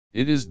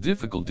It is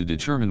difficult to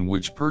determine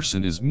which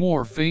person is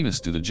more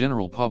famous to the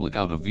general public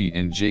out of V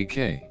and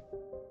jvke.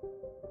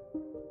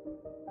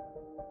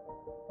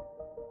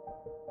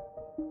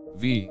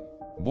 V,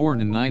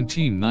 born in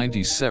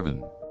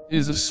 1997,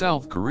 is a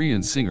South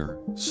Korean singer,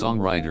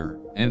 songwriter,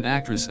 and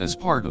actress as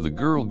part of the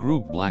girl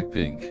group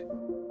Blackpink.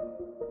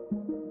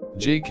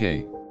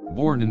 jvke,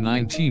 born in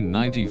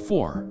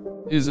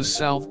 1994, is a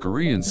South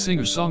Korean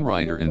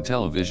singer-songwriter and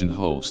television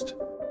host.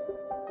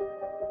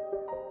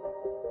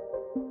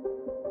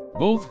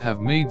 Both have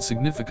made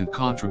significant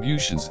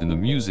contributions in the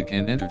music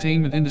and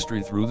entertainment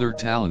industry through their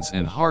talents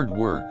and hard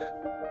work.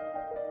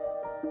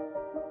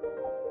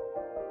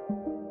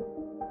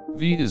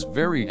 V is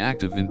very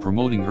active in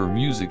promoting her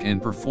music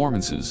and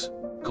performances,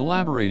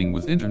 collaborating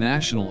with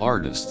international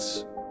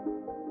artists.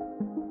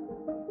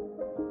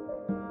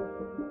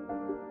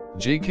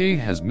 jvke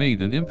has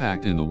made an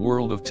impact in the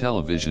world of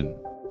television,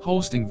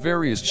 hosting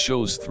various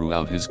shows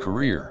throughout his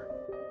career.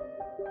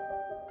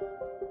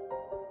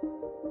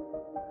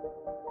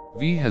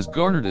 V has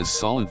garnered a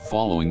solid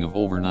following of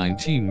over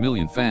 19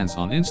 million fans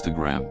on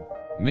Instagram,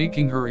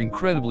 making her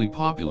incredibly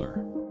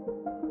popular.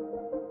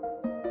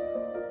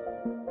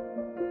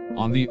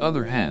 On the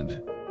other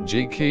hand,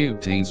 jvke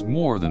obtains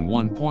more than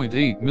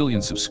 1.8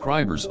 million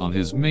subscribers on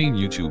his main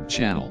YouTube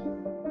channel.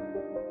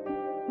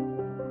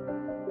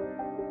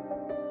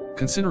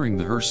 Considering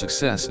her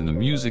success in the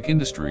music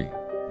industry,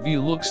 V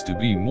looks to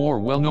be more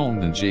well-known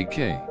than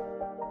jvke.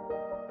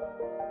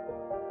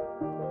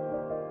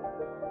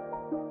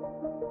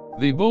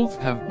 They both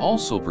have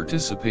also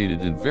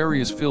participated in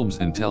various films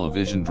and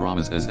television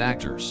dramas as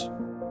actors.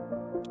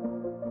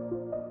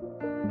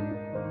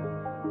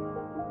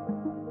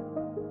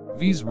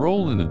 V's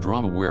role in the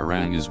drama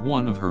Warang is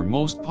one of her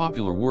most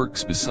popular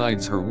works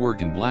besides her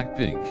work in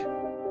Blackpink.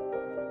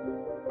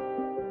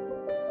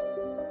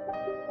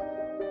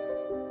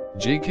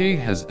 jvke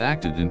has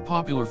acted in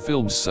popular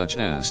films such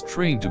as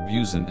Train to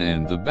Busan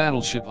and The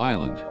Battleship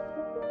Island.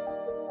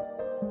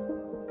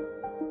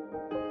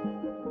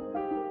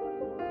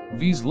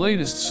 V's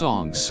latest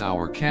song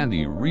Sour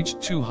Candy reached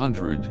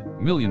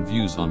 200 million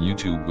views on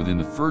YouTube within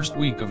the first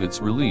week of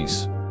its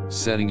release,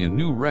 setting a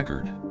new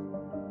record.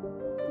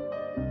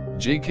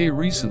 jvke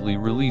recently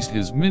released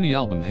his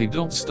mini-album Hey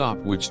Don't Stop,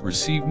 which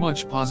received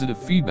much positive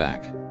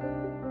feedback.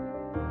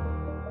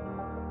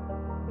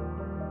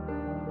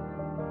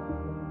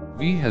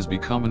 V has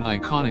become an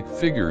iconic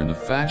figure in the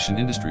fashion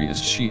industry as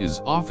she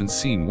is often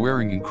seen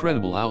wearing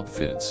incredible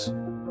outfits.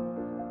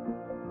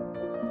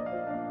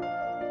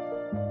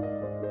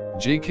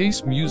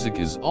 jvke's music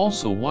is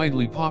also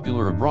widely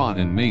popular abroad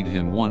and made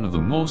him one of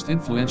the most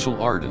influential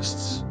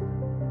artists.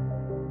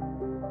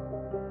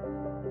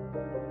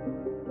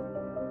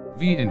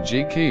 V and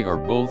jvke are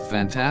both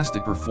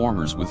fantastic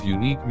performers with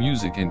unique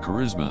music and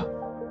charisma.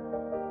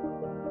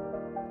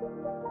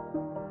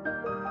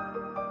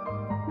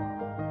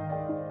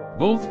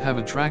 Both have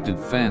attracted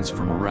fans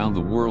from around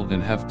the world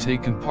and have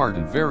taken part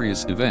in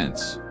various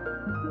events.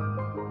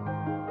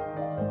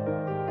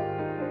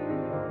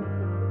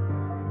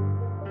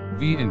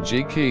 V and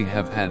jvke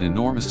have had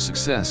enormous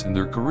success in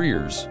their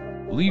careers,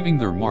 leaving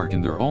their mark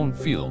in their own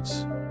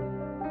fields.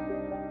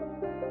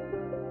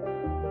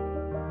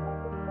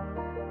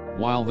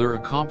 While their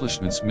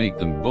accomplishments make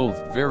them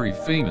both very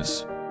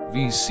famous,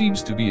 V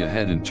seems to be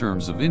ahead in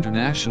terms of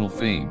international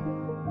fame.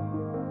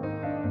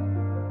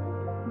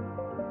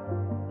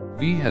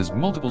 V has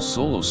multiple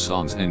solo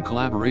songs and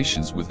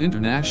collaborations with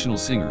international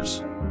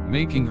singers,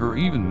 making her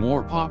even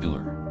more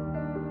popular.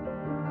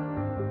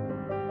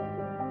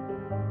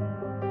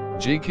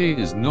 jvke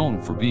is known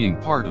for being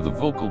part of the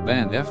vocal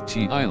band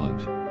FT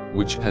Island,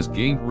 which has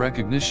gained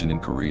recognition in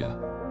Korea.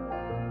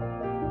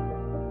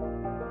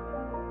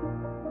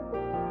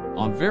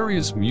 On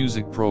various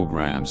music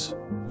programs,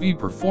 V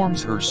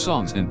performs her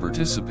songs and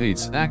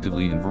participates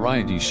actively in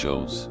variety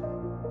shows.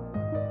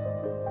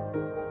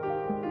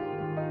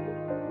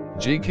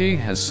 jvke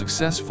has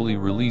successfully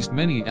released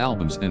many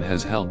albums and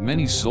has held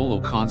many solo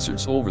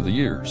concerts over the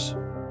years.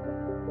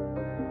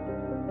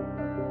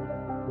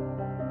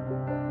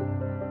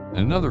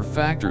 Another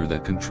factor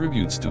that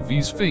contributes to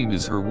V's fame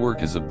is her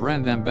work as a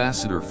brand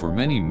ambassador for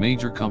many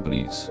major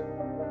companies.